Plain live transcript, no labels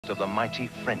of the mighty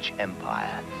French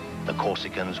Empire. The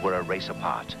Corsicans were a race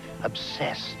apart,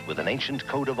 obsessed with an ancient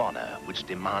code of honor which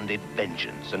demanded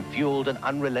vengeance and fueled an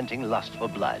unrelenting lust for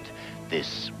blood.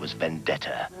 This was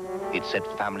vendetta. It set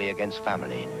family against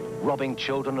family, robbing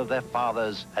children of their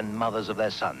fathers and mothers of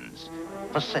their sons.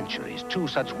 For centuries, two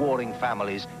such warring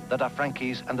families, the Da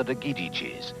Franchis and the De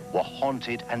Gidicis, were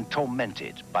haunted and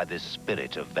tormented by this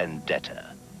spirit of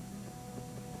vendetta.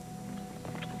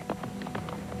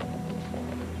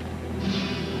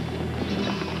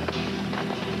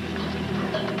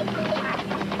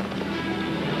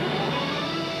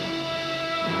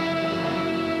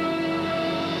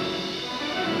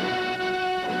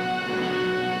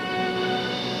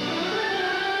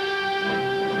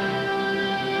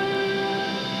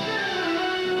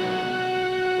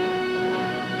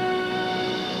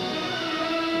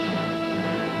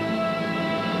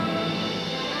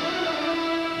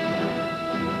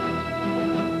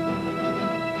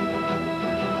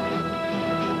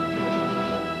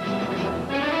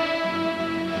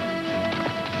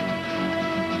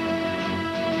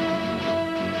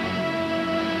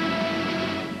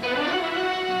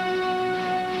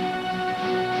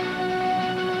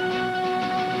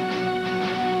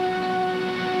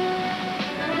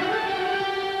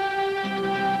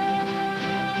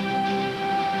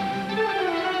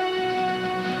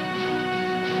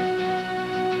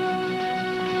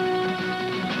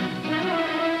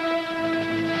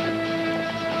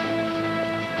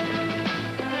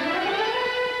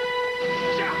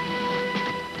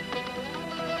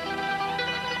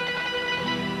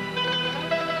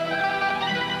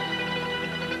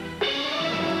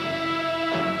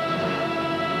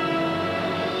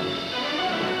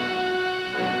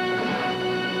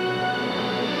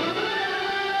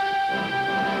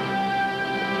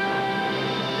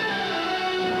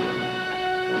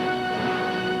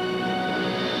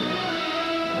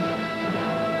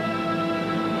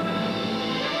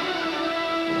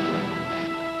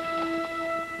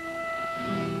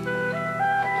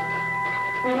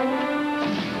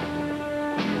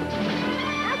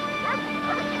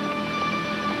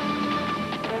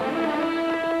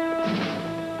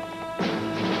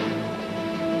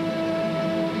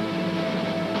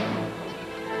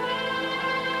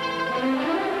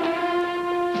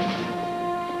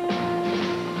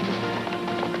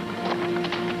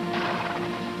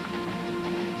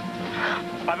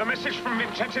 I have a message from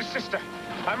Vincente's sister.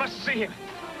 I must see him.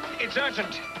 It's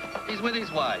urgent. He's with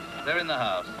his wife. They're in the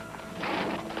house.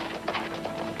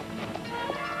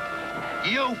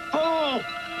 You fool!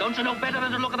 Don't you know better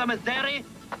than to look at them as dairy?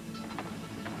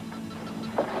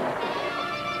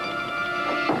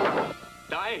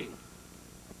 Dying?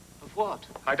 Of what?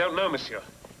 I don't know, monsieur.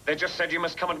 They just said you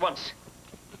must come at once.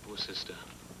 The poor sister.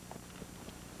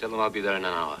 Tell them I'll be there in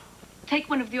an hour. Take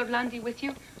one of the Orlandi with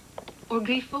you, or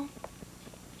Grifo.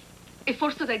 If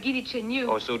Orso da Gidice knew...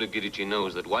 Orso da Gidice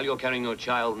knows that while you're carrying your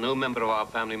child, no member of our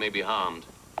family may be harmed.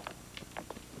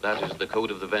 That is the code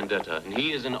of the vendetta, and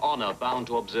he is in honor bound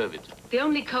to observe it. The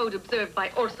only code observed by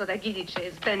Orso da Gidice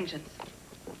is vengeance.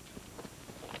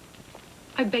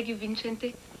 I beg you,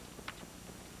 Vincente,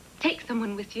 take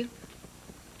someone with you.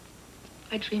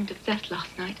 I dreamed of death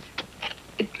last night.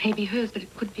 It may be hers, but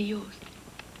it could be yours.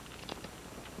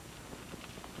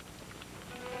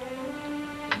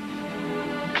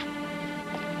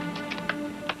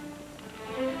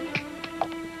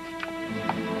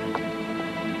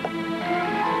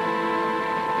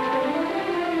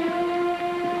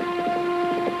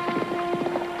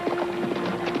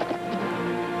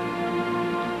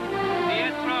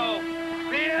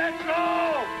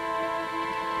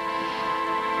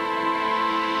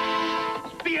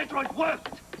 It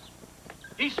worked!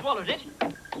 He swallowed it.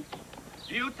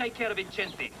 You take care of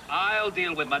Vincente. I'll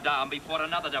deal with Madame before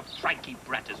another De Franchi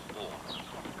brat is born.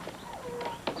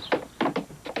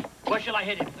 Where shall I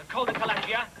hit him? The Col de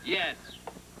Calabria? Yes.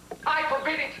 I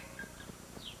forbid it.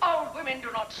 Old women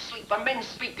do not sleep, and men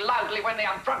speak loudly when they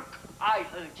are drunk. I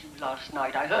heard you last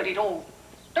night. I heard it all.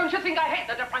 Don't you think I hate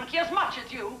the De Franchi as much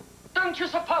as you? Don't you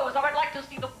suppose I would like to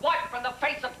see the white from the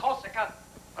face of Corsica?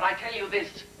 But I tell you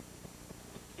this.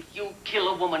 If you kill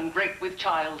a woman great with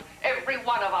child, every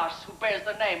one of us who bears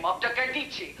the name of De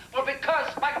Gidici will be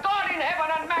cursed by God in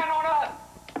heaven and man on earth.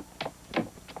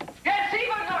 Yes,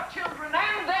 even your children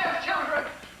and their children.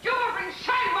 You will bring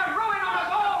shame and ruin on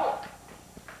us all.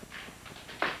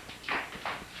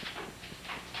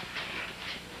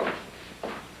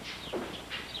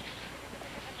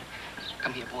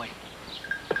 Come here, boy.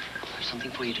 There's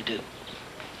something for you to do.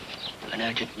 An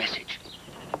urgent message.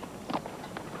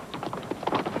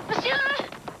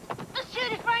 Monsieur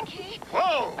de Franchi.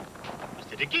 Whoa!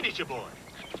 Mr. De Gidice, boy.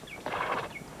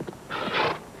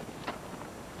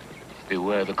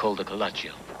 Beware the Col de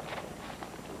Colaccio.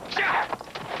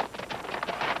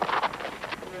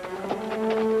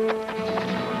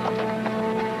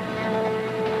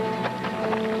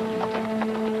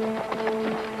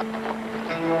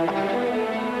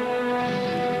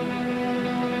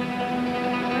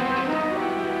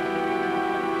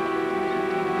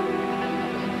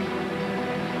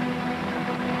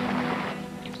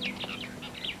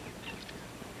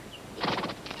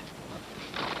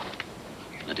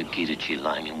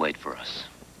 Lying in wait for us.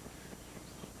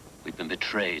 We've been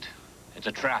betrayed. It's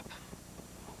a trap.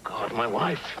 Oh, God, my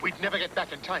wife. We'd never get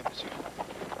back in time, monsieur.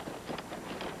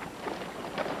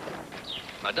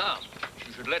 Madame,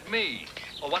 you should let me,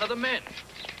 or one of the men.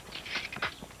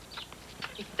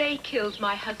 If they killed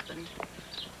my husband,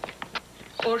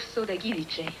 Orso de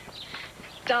Gidice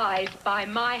dies by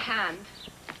my hand.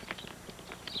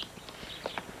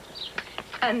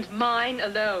 And mine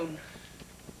alone.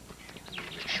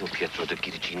 Sure Pietro de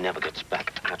Gidici never gets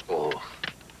back at all.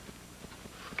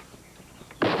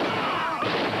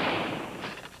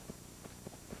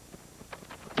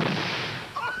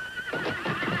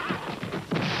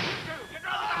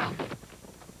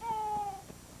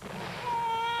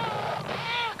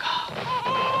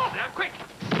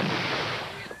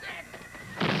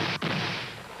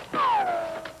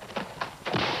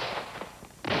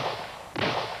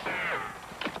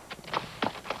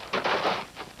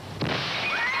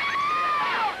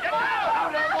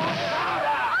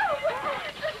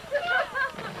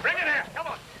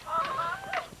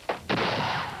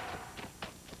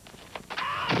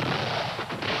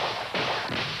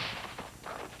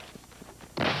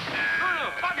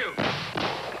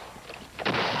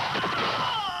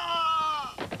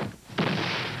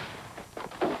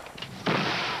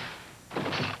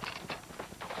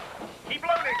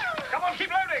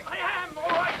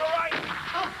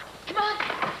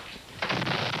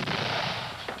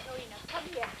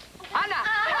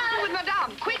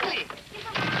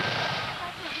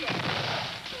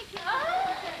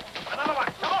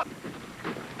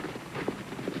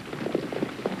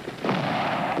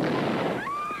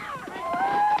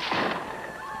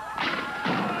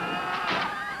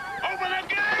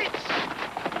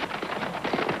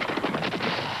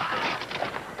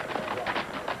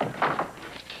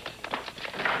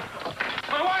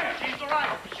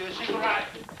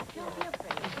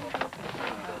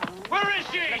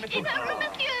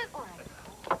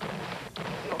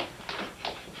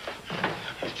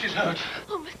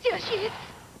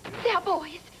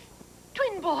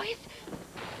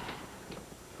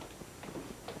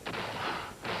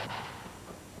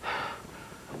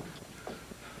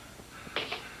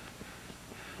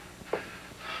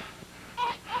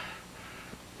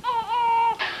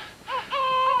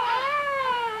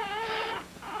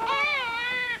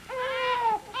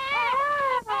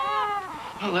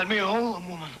 Let me home,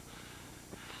 woman.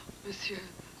 Monsieur,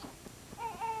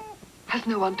 has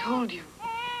no one told you?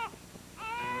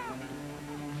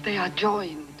 They are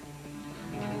joined.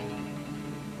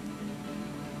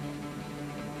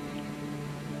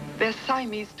 They're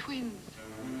Siamese twins.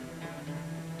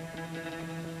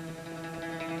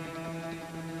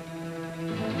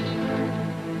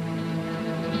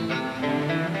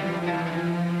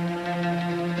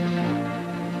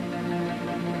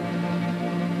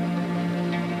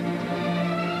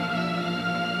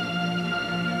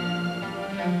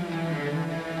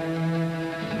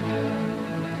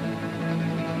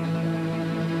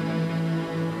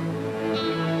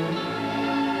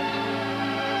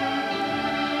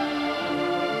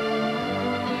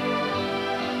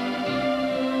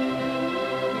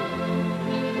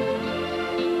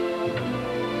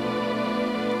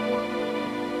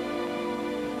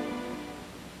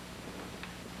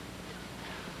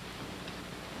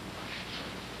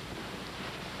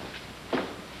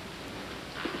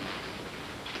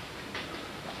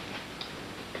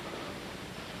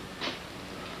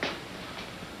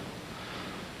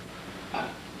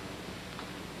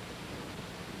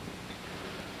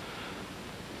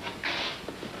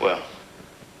 Well,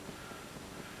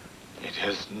 it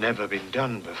has never been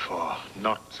done before,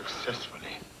 not successfully.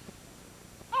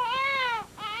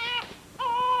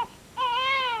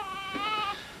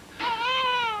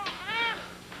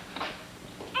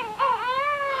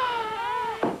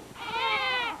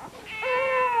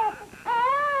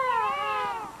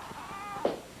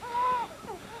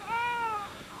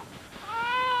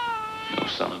 No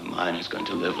son of mine is going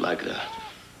to live like that.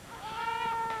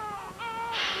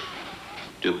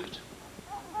 Do it.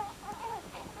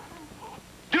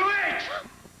 Do it!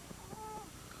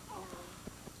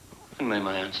 And may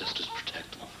my ancestors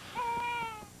protect them.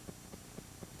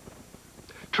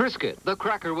 Triscuit, the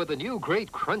cracker with a new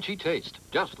great crunchy taste.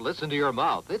 Just listen to your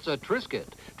mouth. It's a Triscuit.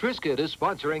 Triscuit is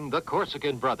sponsoring the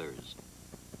Corsican Brothers.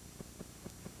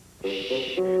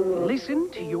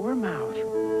 Listen to your mouth.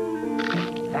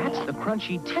 That's the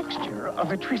crunchy texture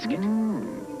of a Triscuit.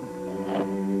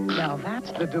 Now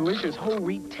that's the delicious whole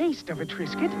wheat taste of a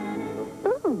Triscuit.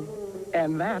 Ooh.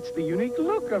 And that's the unique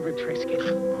look of a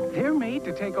Triscuit. They're made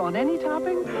to take on any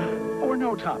topping or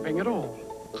no topping at all.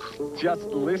 Just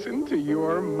listen to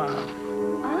your mouth.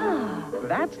 Ah.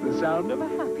 That's the sound of a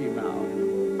happy mouth.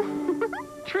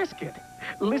 Triscuit,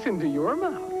 listen to your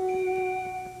mouth.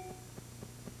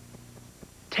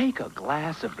 Take a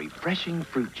glass of refreshing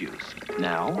fruit juice.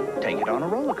 Now, take it on a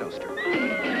roller coaster.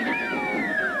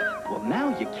 Well, now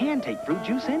you can take fruit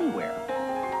juice anywhere.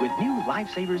 With new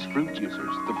Lifesavers Fruit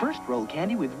Juicers, the first roll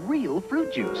candy with real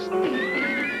fruit juice.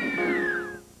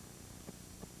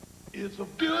 It's a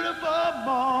beautiful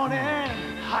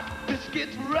morning, hot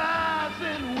biscuits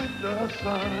rising with the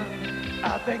sun.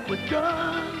 I think we're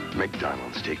done.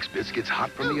 McDonald's takes biscuits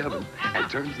hot from the oven and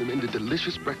turns them into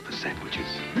delicious breakfast sandwiches.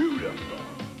 Beautiful.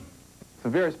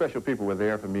 Some very special people were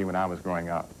there for me when I was growing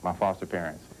up, my foster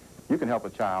parents. You can help a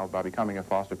child by becoming a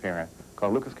foster parent.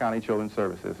 Call Lucas County Children's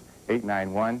Services,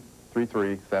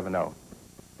 891-3370.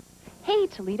 Hey,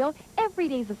 Toledo, every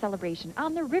day's a celebration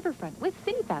on the riverfront with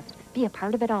CityFest. Be a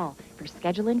part of it all. For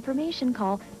schedule information,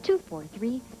 call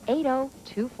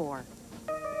 243-8024.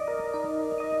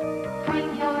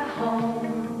 Bring your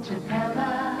home to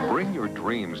Pella. Bring your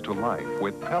dreams to life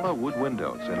with Pella wood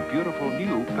windows and beautiful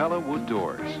new Pella wood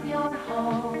doors. Bring your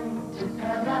home to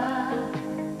Pella.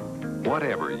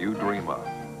 Whatever you dream of,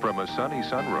 from a sunny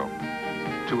sunroom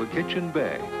to a kitchen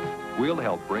bay, we'll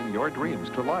help bring your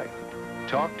dreams to life.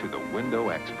 Talk to the window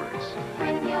experts.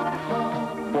 Bring your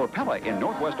home. For Pella in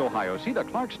Northwest Ohio, see the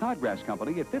Clark Snodgrass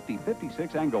Company at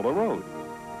 5056 Angola Road.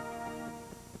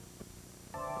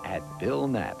 At Bill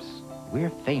Knapp's, we're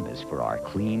famous for our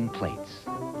clean plates.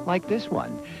 Like this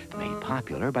one, made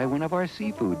popular by one of our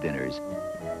seafood dinners.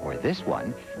 Or this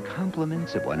one,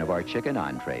 compliments of one of our chicken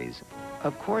entrees.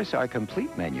 Of course, our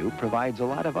complete menu provides a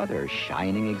lot of other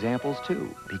shining examples, too.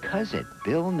 Because at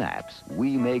Bill Knapp's,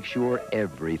 we make sure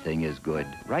everything is good,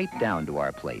 right down to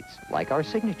our plates. Like our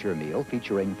signature meal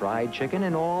featuring fried chicken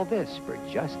and all this for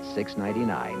just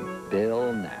 $6.99.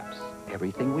 Bill Knapp's.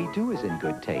 Everything we do is in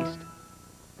good taste.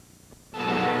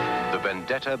 The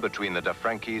vendetta between the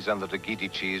DeFranchis and the de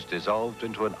Guidicis dissolved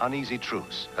into an uneasy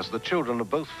truce as the children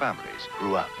of both families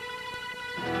grew up.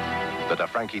 The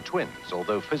DeFranchi twins,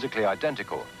 although physically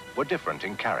identical, were different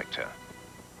in character.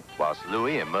 Whilst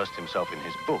Louis immersed himself in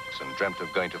his books and dreamt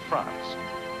of going to France,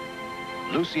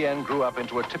 Lucien grew up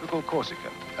into a typical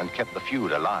Corsican and kept the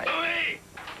feud alive.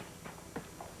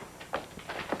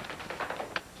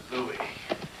 Louis! Louis.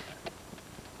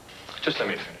 Just let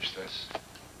me finish this.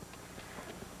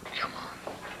 Come on.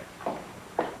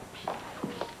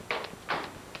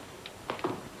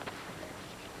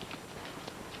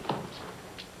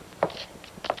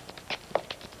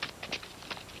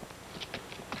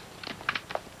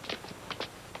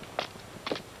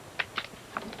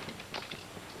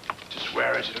 Just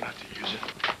wear it. You don't have to use it.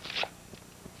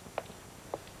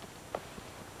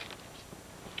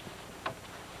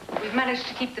 We've managed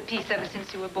to keep the peace ever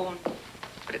since you were born.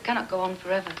 But it cannot go on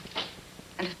forever.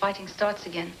 And if fighting starts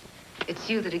again, it's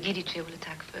you that a Giudice will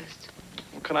attack first.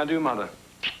 What can I do, Mother?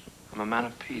 I'm a man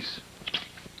of peace.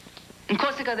 In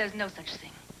Corsica, there's no such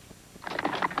thing.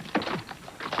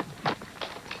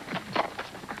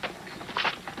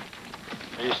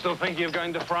 Are you still thinking of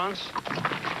going to France?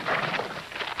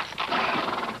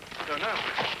 Don't know.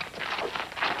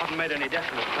 Haven't made any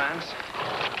definite plans.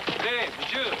 Hey,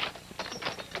 monsieur.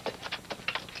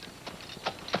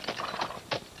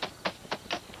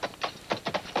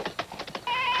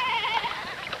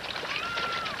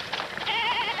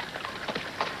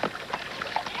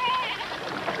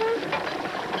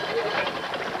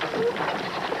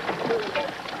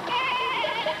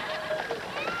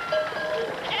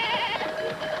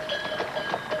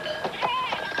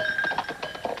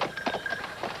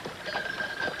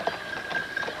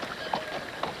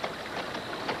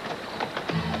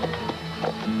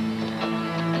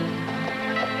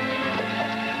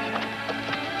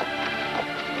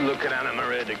 Look at Anna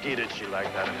Maria de Guidici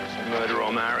like that, and it's murder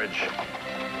or marriage.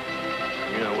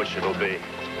 You know which it'll be.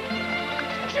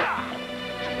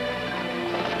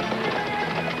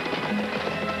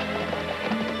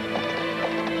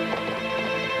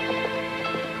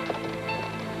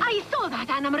 I saw that,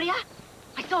 Anna Maria.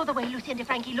 I saw the way Lucien de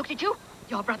Franchi looked at you.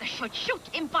 Your brother should shoot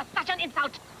him for such an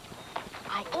insult.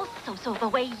 I also saw the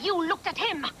way you looked at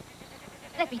him.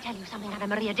 Let me tell you something, Anna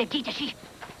Maria de Guidici.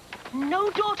 No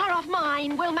daughter of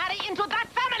mine will marry into that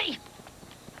family!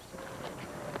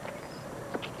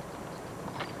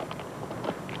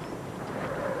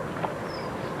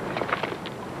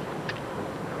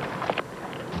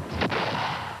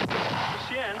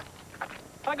 Lucien,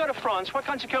 if I go to France, why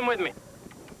can't you come with me?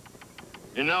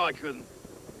 You know I couldn't.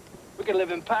 We could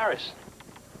live in Paris.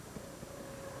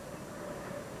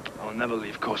 I'll never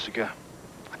leave Corsica.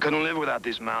 I couldn't live without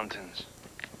these mountains.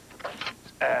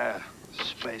 Air,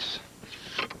 space.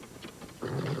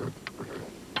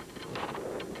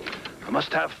 I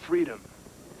must have freedom.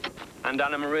 And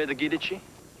Anna Maria de Giudici?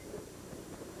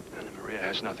 Anna Maria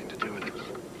has nothing to do with it.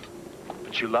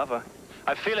 But you love her.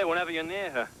 I feel it whenever you're near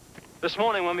her. This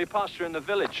morning when we passed her in the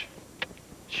village.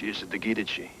 She is a de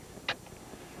Giudici.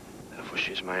 Therefore,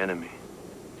 she's my enemy.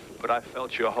 But I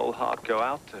felt your whole heart go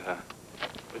out to her.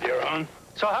 With your own?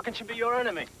 So how can she be your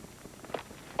enemy?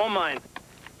 Or mine?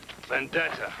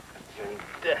 Vendetta.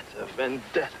 Vendetta,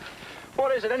 vendetta.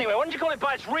 What is it anyway? Why don't you call it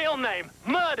by its real name?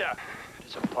 Murder!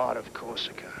 It's a part of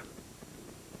Corsica.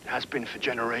 It has been for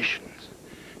generations.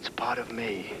 It's a part of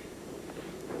me.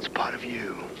 It's a part of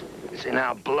you. It's in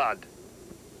our blood.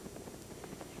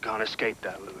 You can't escape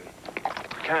that, Louis.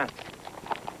 I can't.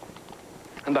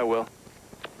 And I will.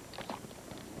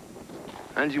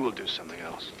 And you will do something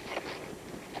else.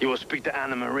 You will speak to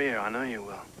Anna Maria, I know you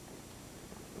will.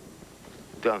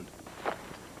 Don't.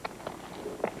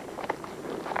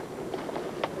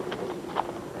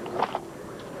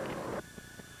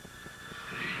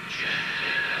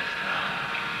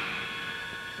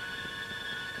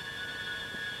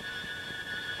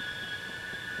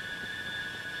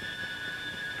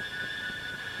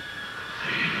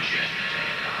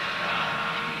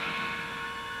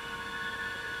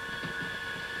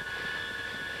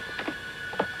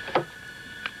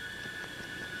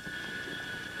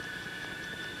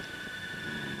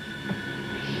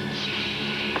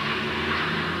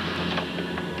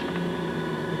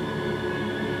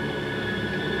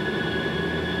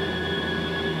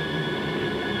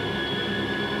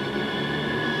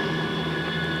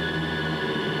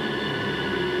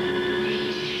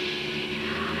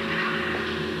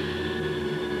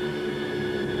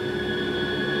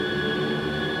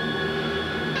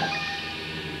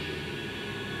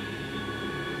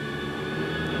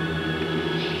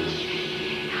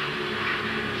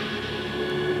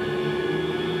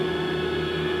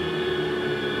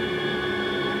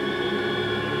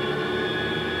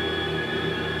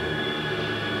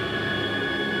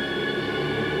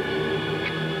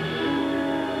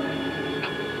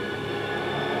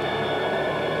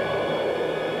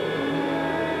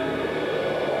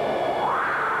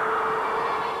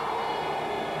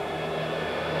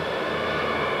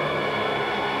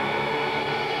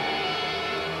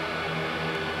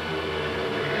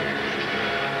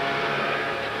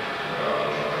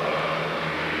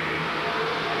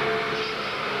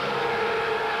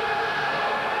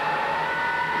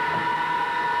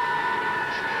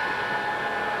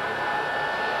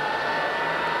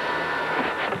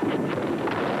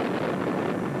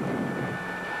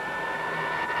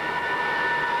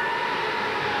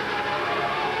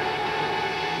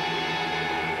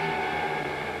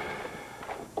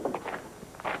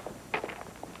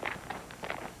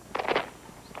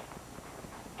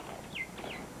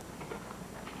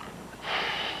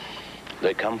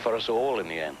 They come for us all in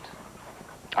the end.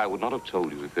 I would not have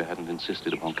told you if you hadn't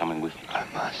insisted upon coming with me. I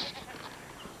must.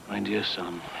 My dear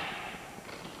son,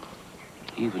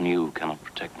 even you cannot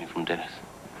protect me from death.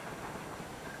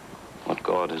 What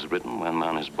God has written when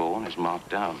man is born is marked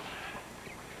down.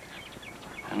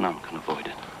 And none can avoid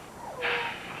it.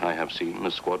 I have seen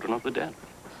the squadron of the dead.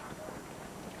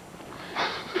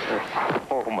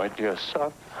 Oh, my dear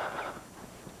son.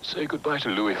 Say goodbye to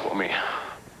Louis for me.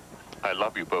 I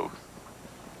love you both.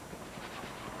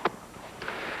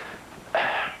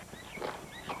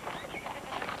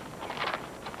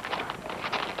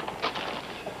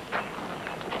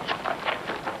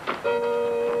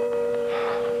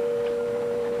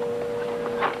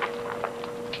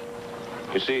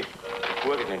 You see,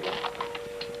 working again.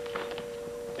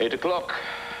 8 o'clock.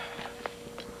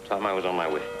 Time I was on my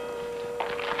way.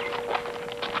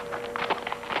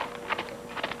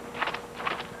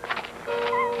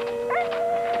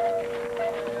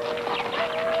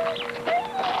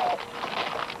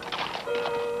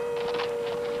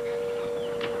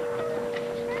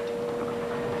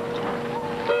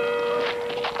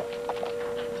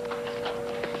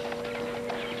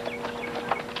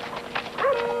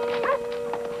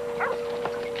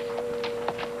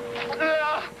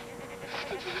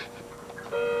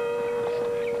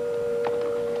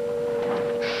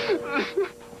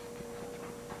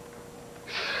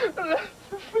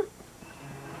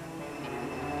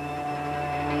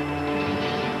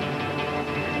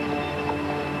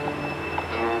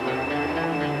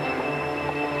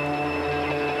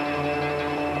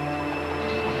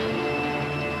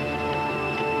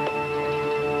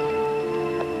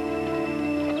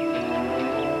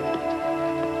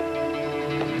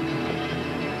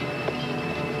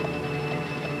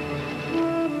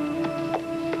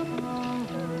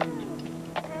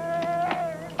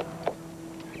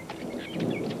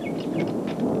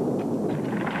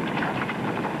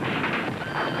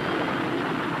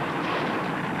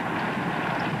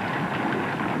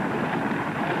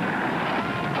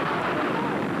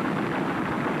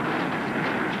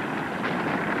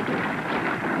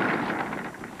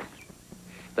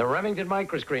 The Remington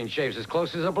microscreen shaves as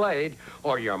close as a blade,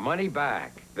 or your money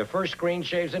back. The first screen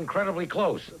shaves incredibly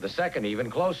close. The second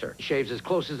even closer. Shaves as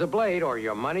close as a blade, or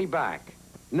your money back.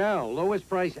 Now, lowest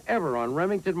price ever on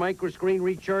Remington microscreen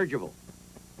rechargeable.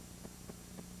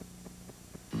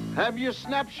 Have your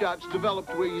snapshots developed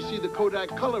where you see the Kodak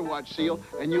Color Watch seal,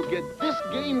 and you'll get this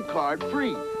game card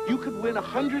free. You could win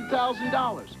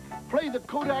 $100,000. Play the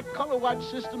Kodak Color Watch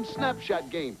System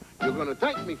snapshot game. You're going to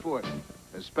thank me for it,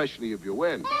 especially if you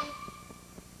win.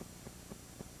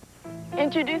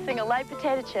 Introducing a light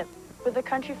potato chip with a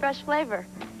country fresh flavor.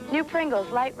 New Pringles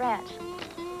Light Ranch.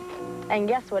 And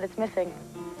guess what it's missing?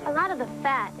 A lot of the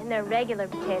fat in their regular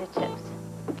potato chips.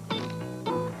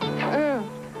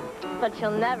 But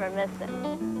you'll never miss it.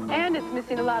 And it's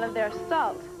missing a lot of their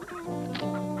salt.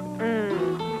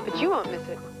 But you won't miss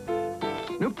it.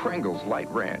 New Pringles Light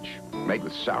Ranch, made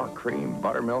with sour cream,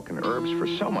 buttermilk, and herbs for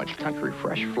so much country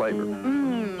fresh flavor.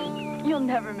 You'll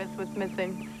never miss what's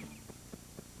missing.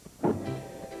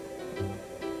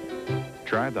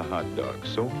 Try the hot dogs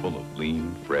so full of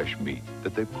lean, fresh meat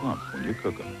that they plump when you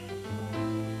cook them.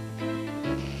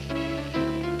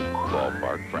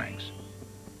 Ballpark Franks.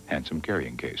 Handsome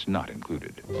carrying case not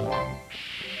included.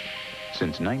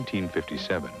 Since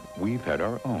 1957, we've had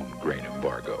our own grain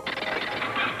embargo.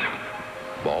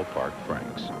 Ballpark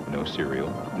Franks. No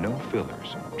cereal, no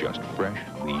fillers, just fresh,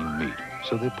 lean meat,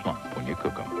 so they plump when you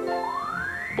cook them.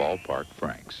 Ballpark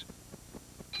Franks.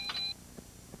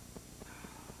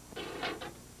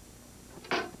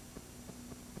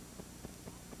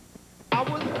 I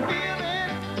was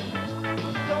feeling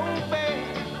so bad.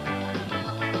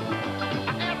 I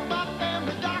asked my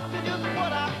family doctor just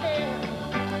what I had.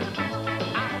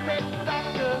 I said,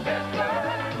 Doctor,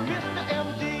 Mr.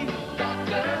 MD,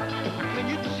 Doctor, can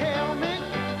you tell me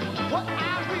what I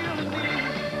really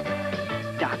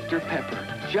need? Dr. Pepper,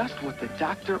 just what the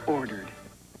doctor ordered.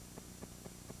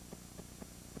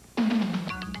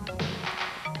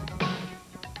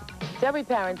 It's every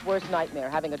parent's worst nightmare,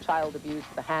 having a child abused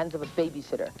at the hands of a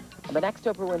babysitter. On the next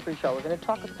Oprah Winfrey Show, we're going to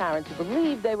talk with parents who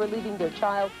believed they were leaving their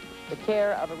child the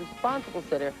care of a responsible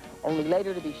sitter, only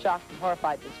later to be shocked and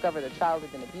horrified to discover their child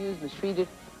had been abused, mistreated,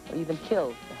 or even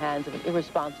killed at the hands of an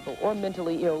irresponsible or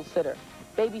mentally ill sitter.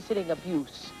 Babysitting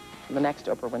abuse on the next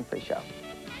Oprah Winfrey Show.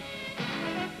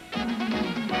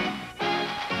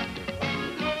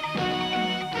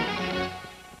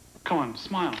 Come on,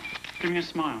 smile. Give me a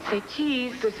smile. Say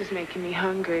cheese. This is making me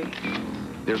hungry.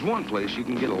 There's one place you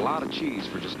can get a lot of cheese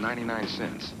for just 99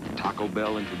 cents. Taco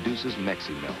Bell introduces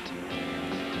Mexi Melt.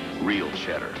 Real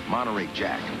cheddar, Monterey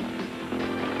Jack,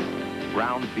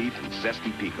 ground beef and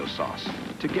zesty pico sauce.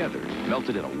 Together,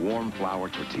 melted in a warm flour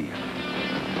tortilla.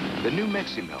 The new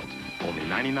Mexi Melt, only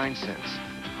 99 cents.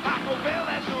 Taco Bell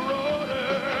has your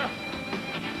order.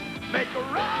 Make a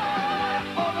run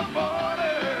for the border.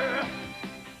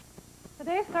 The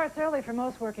day starts early for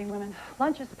most working women.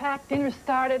 Lunch is packed, dinner's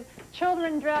started,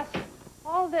 children dressed,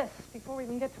 all this before we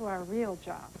even get to our real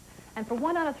job. And for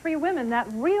 1 out of 3 women, that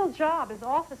real job is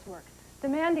office work,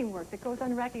 demanding work that goes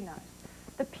unrecognized.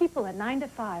 The people at 9 to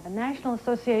 5, a National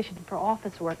Association for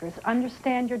Office Workers,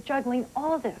 understand you're juggling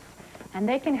all of this, and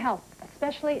they can help,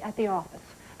 especially at the office.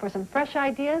 For some fresh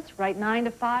ideas, write 9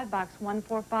 to 5, Box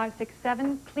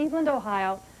 14567, Cleveland,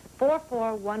 Ohio,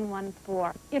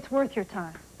 44114. It's worth your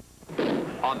time.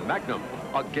 On Magnum,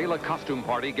 a gala costume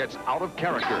party gets out of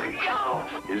character.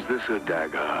 Is this a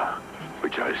dagger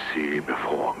which I see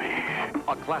before me?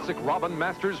 A classic Robin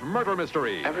Masters murder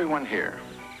mystery. Everyone here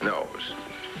knows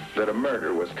that a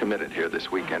murder was committed here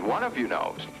this weekend. One of you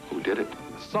knows who did it.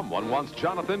 Someone wants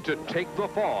Jonathan to take the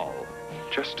fall.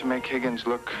 Just to make Higgins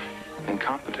look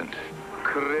incompetent.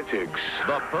 Critics.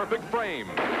 The Perfect Frame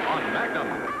on Magnum.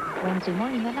 Wednesday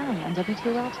morning at 9 on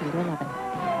WTOL Toledo 11.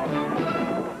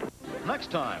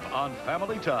 Next time on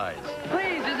Family Ties.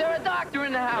 Please, is there a doctor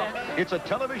in the house? It's a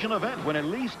television event when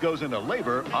Elise goes into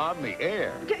labor on the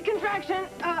air. Contraction.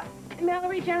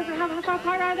 Mallory, Jennifer, how far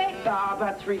apart are they?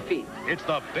 About 3 feet. It's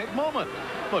the big moment.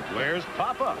 But where's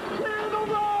Papa? Randall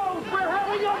Rose, we're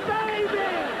having a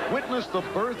baby! Witness the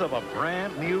birth of a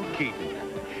brand new Keaton.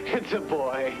 It's a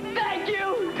boy. Thank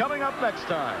you! Coming up next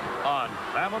time on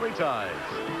Family Ties.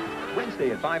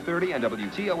 Wednesday at 5:30 on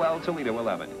WTOL Toledo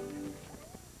 11.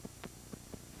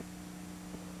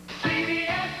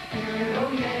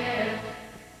 Oh, yeah.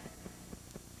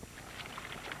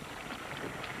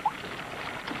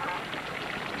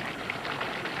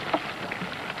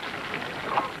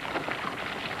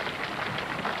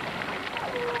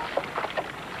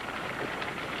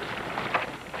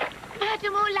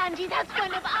 Madame Orlandi, that's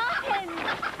one of our hens.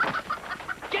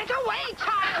 Get away,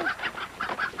 child!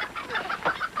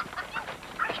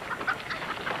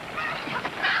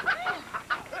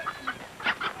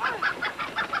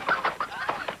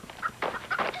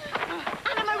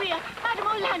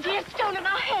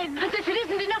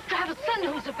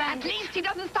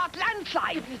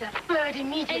 fly. Give me that bird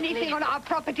immediately. Anything on our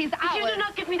property is ours. If you do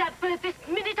not give me that bird this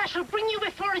minute, I shall bring you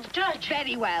before a judge.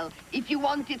 Very well. If you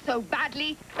want it so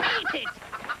badly, eat it.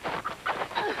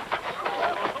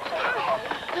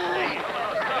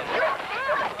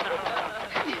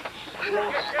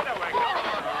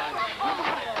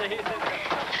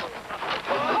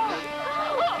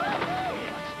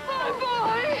 Oh,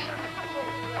 boy!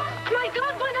 My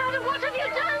God, Bernardo, what have you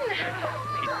done?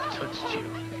 He touched you.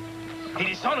 He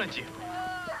dishonored you.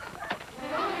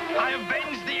 I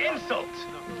avenged the insult.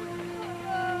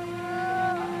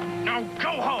 Now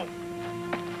go home.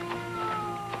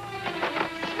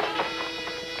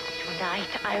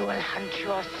 Tonight I will hunt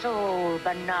your soul,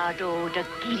 Bernardo de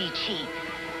Giudici.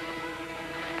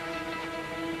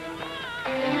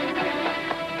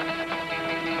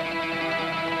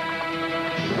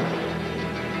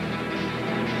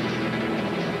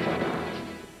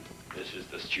 This is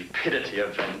the stupidity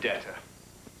of vendetta.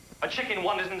 A chicken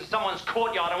wanders into someone's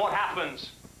courtyard and what happens?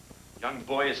 A young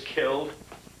boy is killed.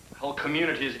 The whole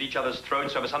community is at each other's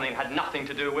throats over something it had nothing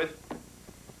to do with.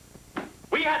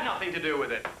 We had nothing to do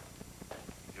with it.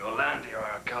 Your land here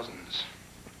are our cousins.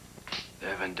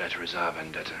 Their vendetta is our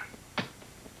vendetta.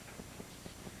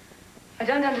 I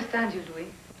don't understand you,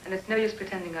 Louis, and it's no use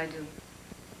pretending I do.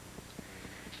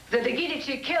 The de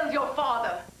Giudici killed your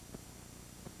father,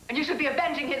 and you should be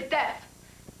avenging his death,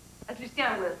 as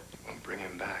Lucien will. Won't bring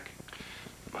him back.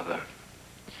 Mother,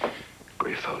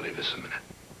 Grifo, leave us a minute.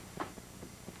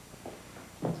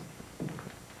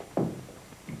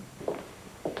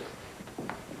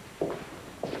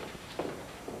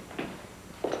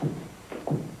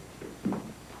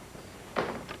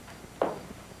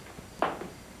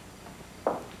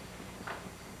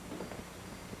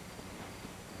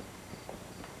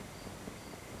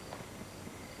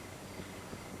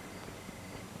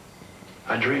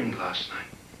 I dreamed last night.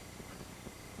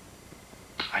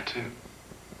 I too.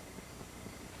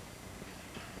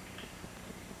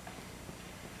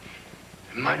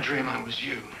 In my dream, I was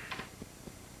you.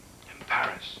 In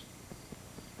Paris.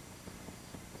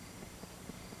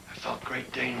 I felt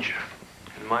great danger.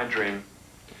 In my dream,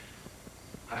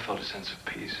 I felt a sense of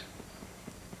peace.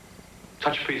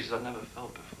 Such peace as I'd never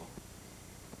felt before.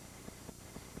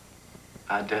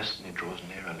 Our destiny draws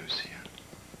nearer, Lucia.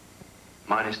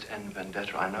 Mine is to end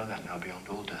vendetta. I know that now beyond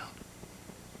all doubt.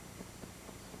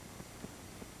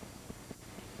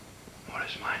 What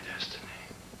is my destiny?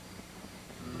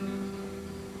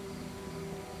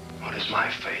 What is my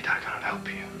fate? I cannot help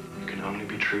you. You can only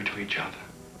be true to each other.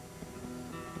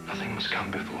 Nothing must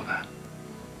come before that.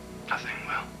 Nothing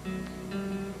will.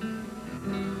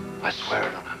 I swear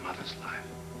it on her mother's life.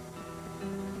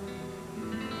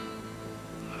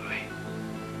 Louis.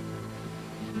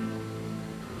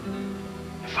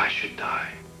 If I should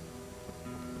die,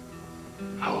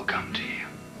 I will come to you.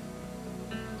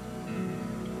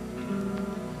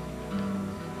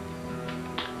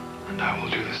 And I will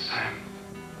do the same.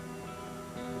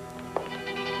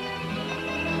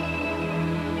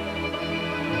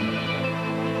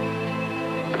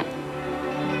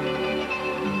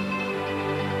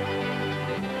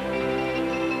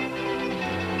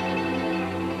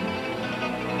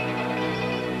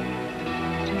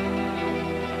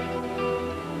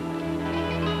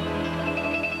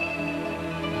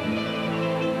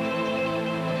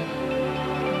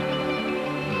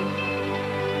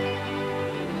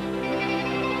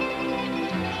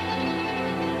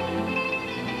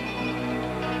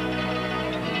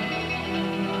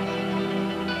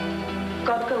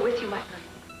 God go with you, my son.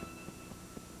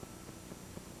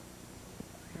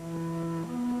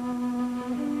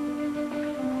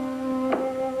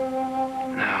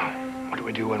 Now, what do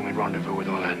we do when we rendezvous with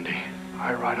Orlandi?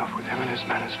 I ride off with him and his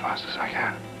men as fast as I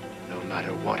can. No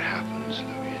matter what happens,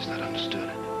 Louis, is that understood?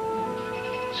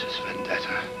 This is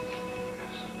vendetta.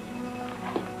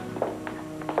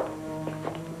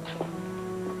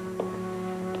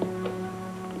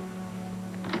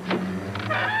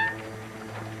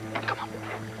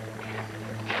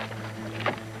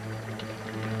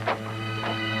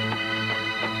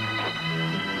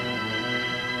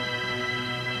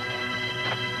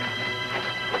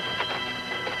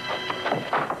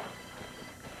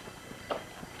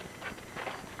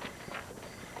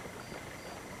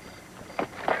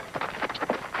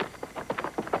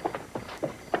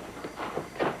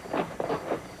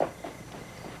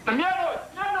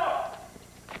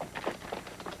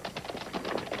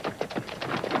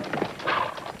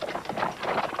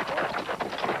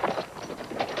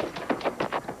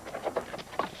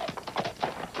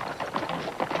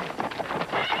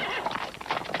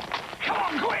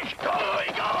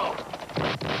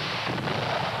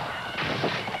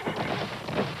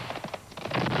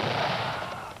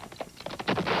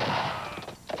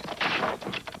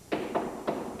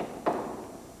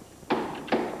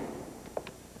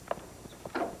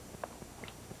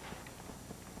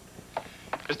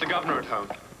 Is the governor at home?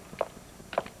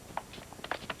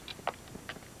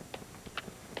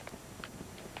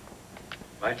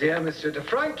 My dear Monsieur de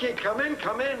Franchi, come in,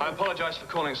 come in. I apologize for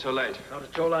calling so late. Not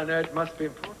at all, I know it must be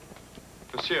important.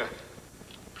 Monsieur,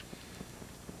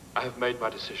 I have made my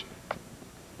decision.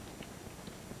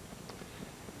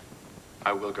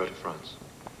 I will go to France.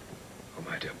 Oh,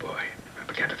 my dear boy, I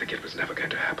began to think it was never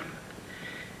going to happen.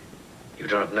 You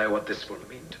do not know what this will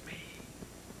mean to me.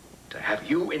 To have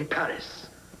you in Paris.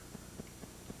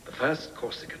 The first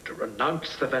Corsican to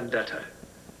renounce the vendetta.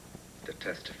 To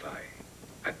testify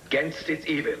against its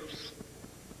evils.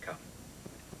 Come.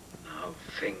 Now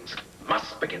things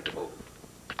must begin to move.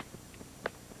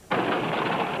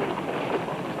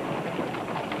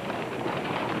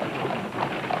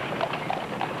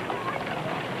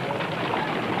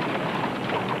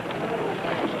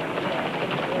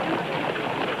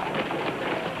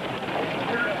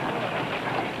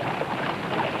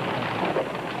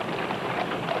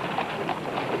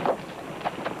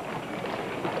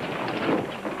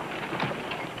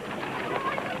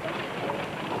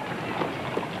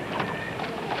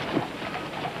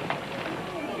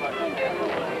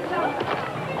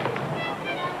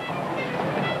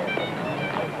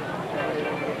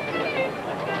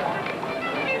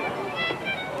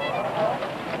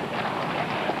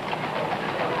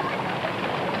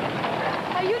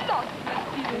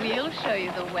 We'll show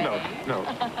you the way. No,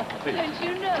 please. Don't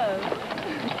you know?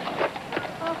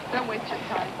 Oh, don't waste your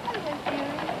time.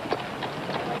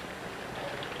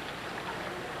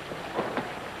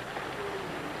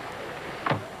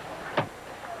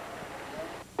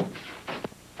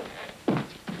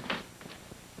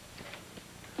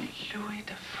 Louis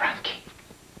de Franchi.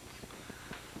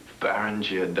 Baron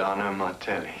Giordano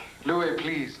Martelli. Louis,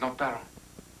 please, not Baron.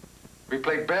 We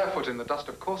played barefoot in the dust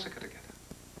of Corsica together.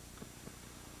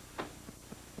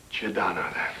 Giordano,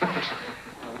 then.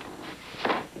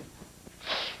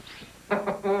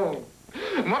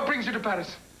 And what brings you to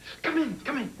Paris? Come in,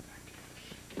 come in.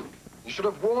 You should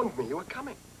have warned me you were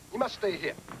coming. You must stay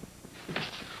here.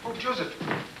 Oh, Joseph,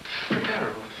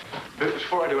 prepare. But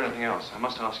before I do anything else, I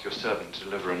must ask your servant to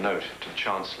deliver a note to the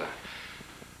Chancellor.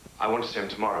 I want to see him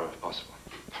tomorrow, if possible.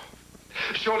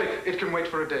 Surely it can wait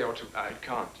for a day or two. It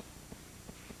can't.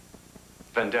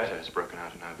 Vendetta has broken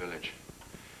out in our village.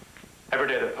 Every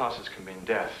day that passes can mean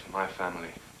death for my family.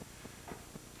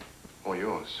 Or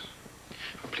yours.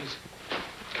 Oh, please.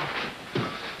 Come.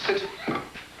 Sit.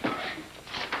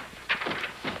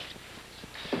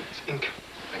 It's ink.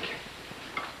 Thank you.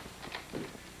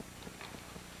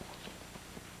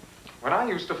 When I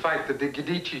used to fight the De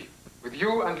Giudici with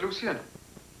you and Lucien,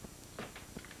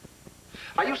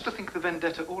 I used to think the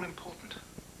vendetta all important.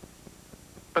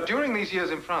 But during these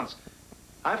years in France,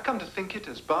 I've come to think it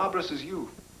as barbarous as you.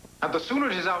 And the sooner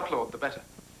it is outlawed, the better.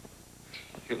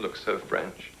 You look so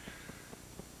French.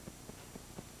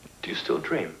 Do you still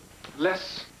dream?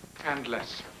 Less and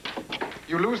less.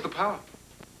 You lose the power.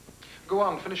 Go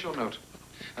on, finish your note.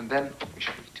 And then we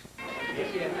shall eat.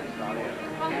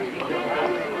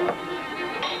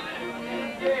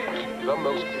 The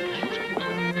most beautiful.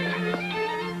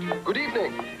 Good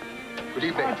evening. Good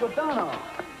evening. Giordano.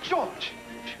 George.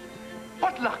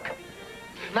 What luck.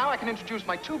 Now I can introduce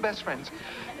my two best friends.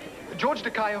 George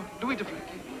de Caio, Louis de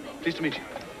Franchi. Pleased to meet you.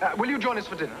 Will you join us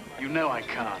for dinner? You know I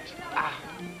can't.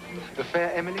 The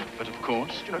fair Emily? But of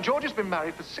course. You know, George has been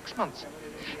married for 6 months,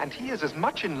 and he is as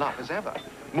much in love as ever.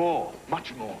 More,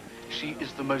 much more. She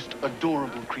is the most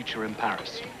adorable creature in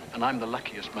Paris, and I'm the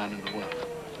luckiest man in the world.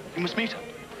 You must meet her.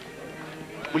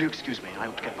 Will you excuse me? I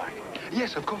ought to get back.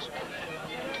 Yes, of course.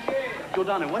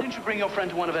 Giordano, why don't you bring your friend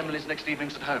to one of Emily's next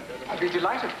evenings at home? I'd be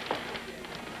delighted.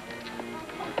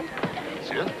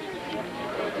 Monsieur?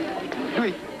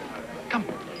 Louis, come,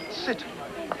 sit.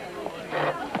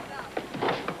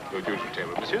 Your duty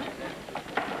table, monsieur?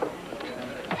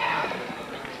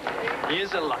 He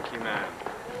is a lucky man.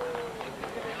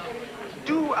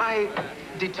 Do I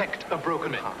detect a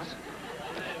broken heart?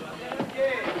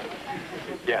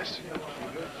 Yes.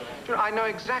 I know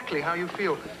exactly how you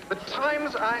feel. The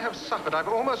times I have suffered, I've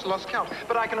almost lost count.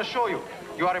 But I can assure you,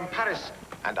 you are in Paris,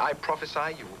 and I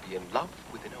prophesy you will be in love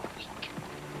with